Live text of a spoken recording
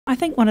I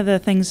think one of the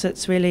things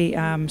that's really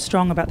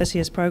strong about this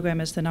year's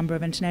program is the number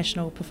of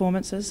international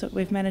performances that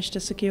we've managed to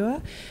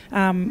secure.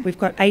 We've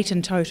got 8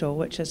 in total,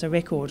 which is a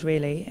record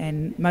really,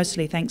 and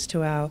mostly thanks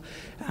to our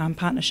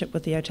partnership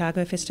with the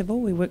Otago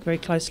Festival. We work very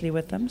closely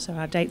with them, so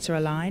our dates are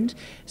aligned.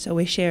 So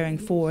we're sharing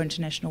 4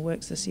 international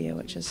works this year,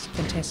 which is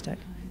fantastic.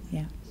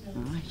 Yeah.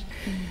 Right.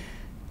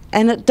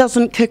 And it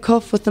doesn't kick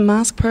off with the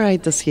mask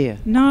parade this year?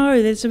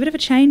 No, there's a bit of a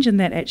change in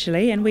that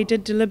actually, and we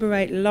did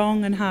deliberate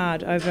long and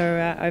hard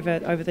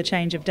over the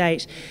change of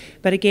date.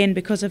 But again,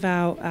 because of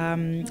our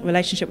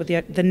relationship with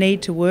the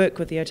need to work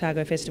with the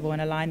Otago Festival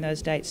and align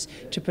those dates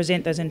to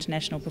present those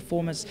international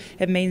performers,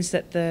 it means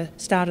that the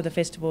start of the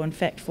festival in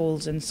fact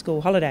falls in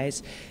school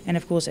holidays. And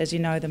of course, as you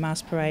know, the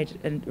mask parade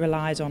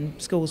relies on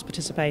schools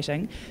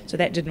participating, so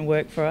that didn't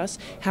work for us.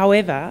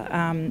 However,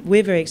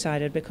 we're very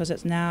excited because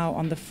it's now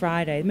on the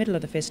Friday, middle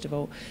of the festival,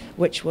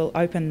 which will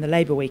open the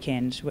Labour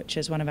weekend, which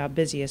is one of our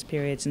busiest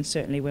periods and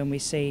certainly when we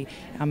see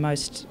our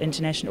most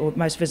international or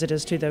most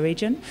visitors to the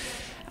region.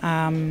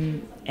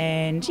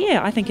 And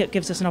yeah, I think it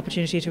gives us an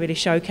opportunity to really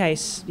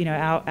showcase,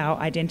 our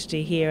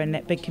identity here in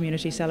that big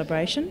community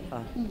celebration.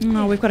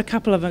 We've got a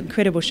couple of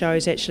incredible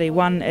shows actually.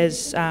 One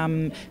is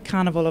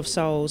Carnival of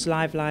Souls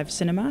live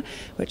cinema,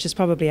 which is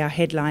probably our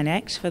headline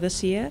act for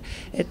this year.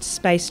 It's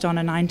based on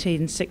a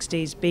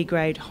 1960s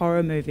B-grade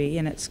horror movie,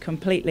 and it's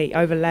completely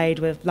overlaid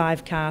with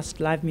live cast,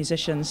 live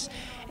musicians,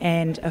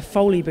 and a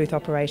Foley booth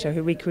operator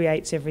who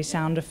recreates every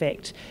sound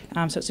effect.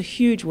 So it's a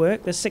huge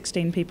work. There's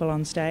 16 people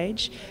on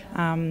stage.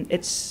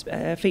 It's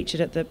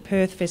featured at the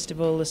Perth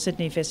Festival, the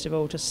Sydney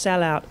Festival, to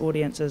sell out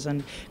audiences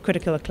and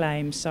critical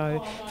acclaim.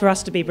 So for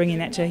us to be bringing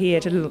that to here,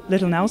 to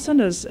Little Nelson,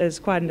 is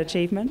quite an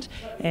achievement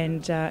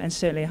and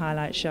certainly a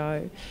highlight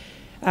show.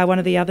 One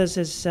of the others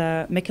is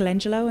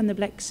Michelangelo and the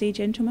Black Sea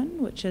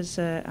Gentleman, which is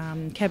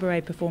a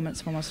cabaret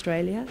performance from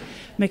Australia.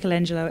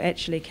 Michelangelo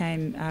actually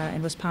came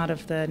and was part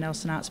of the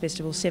Nelson Arts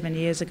Festival 7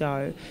 years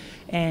ago,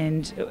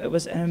 and it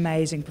was an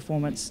amazing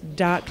performance,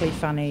 darkly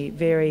funny,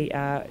 very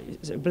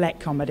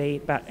black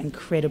comedy, but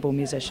incredible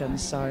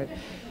musicians. So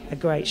a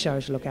great show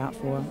to look out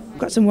for. We've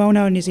got some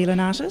well-known New Zealand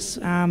artists.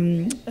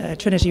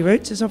 Trinity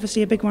Roots is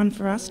obviously a big one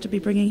for us to be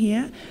bringing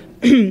here.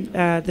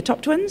 The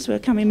Top Twins were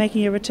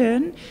making a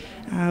return.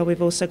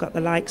 We've also got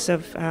the likes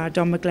of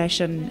Don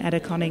McGlashan, Ada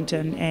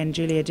Connington and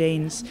Julia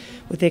Deans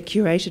with their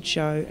curated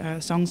show,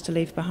 Songs to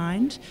Leave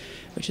Behind,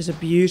 which is a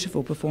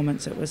beautiful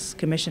performance. It was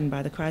commissioned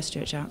by the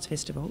Christchurch Arts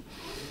Festival.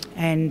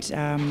 And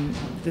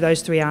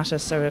those 3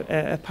 artists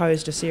are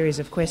posed a series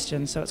of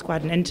questions, so it's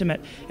quite an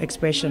intimate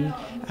expression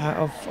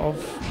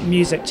of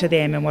music to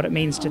them and what it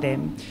means to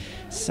them.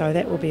 So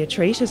that will be a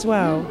treat as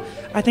well.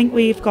 I think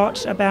we've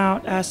got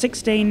about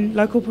 16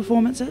 local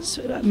performances,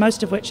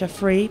 most of which are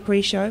free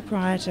pre-show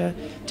prior to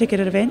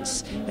ticketed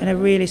events, and a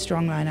really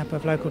strong lineup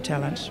of local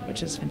talent,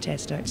 which is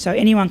fantastic. So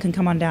anyone can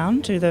come on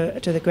down to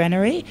the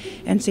granary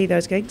and see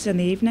those gigs in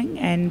the evening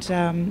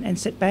and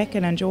sit back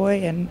and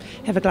enjoy and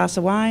have a glass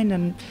of wine,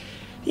 and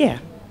yeah.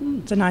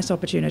 It's a nice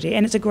opportunity,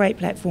 and it's a great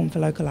platform for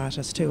local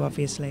artists too,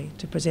 obviously,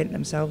 to present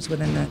themselves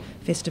within the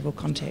festival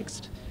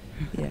context.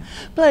 Yeah.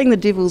 Playing the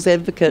devil's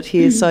advocate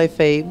here,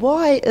 Sophie,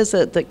 why is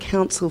it that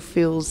council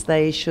feels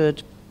they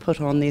should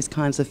put on these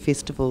kinds of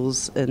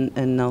festivals in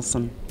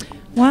Nelson?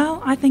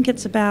 Well, I think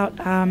it's about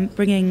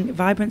bringing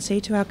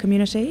vibrancy to our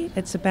community.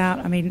 It's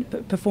about,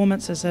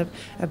 performance is a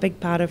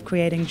big part of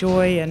creating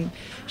joy and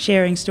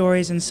sharing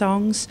stories and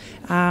songs.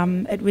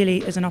 It really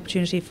is an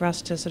opportunity for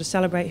us to sort of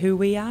celebrate who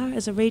we are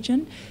as a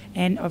region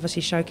and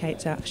obviously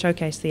showcase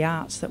the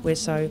arts that we're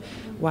so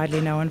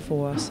widely known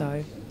for.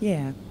 So,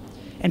 yeah.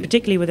 And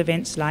particularly with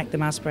events like the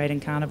Mask Parade and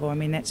Carnival,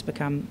 that's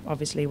become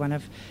obviously one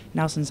of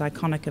Nelson's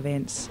iconic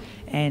events,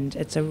 and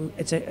it's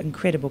an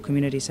incredible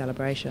community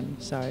celebration.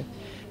 So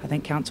I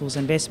think council's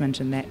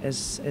investment in that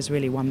is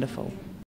really wonderful.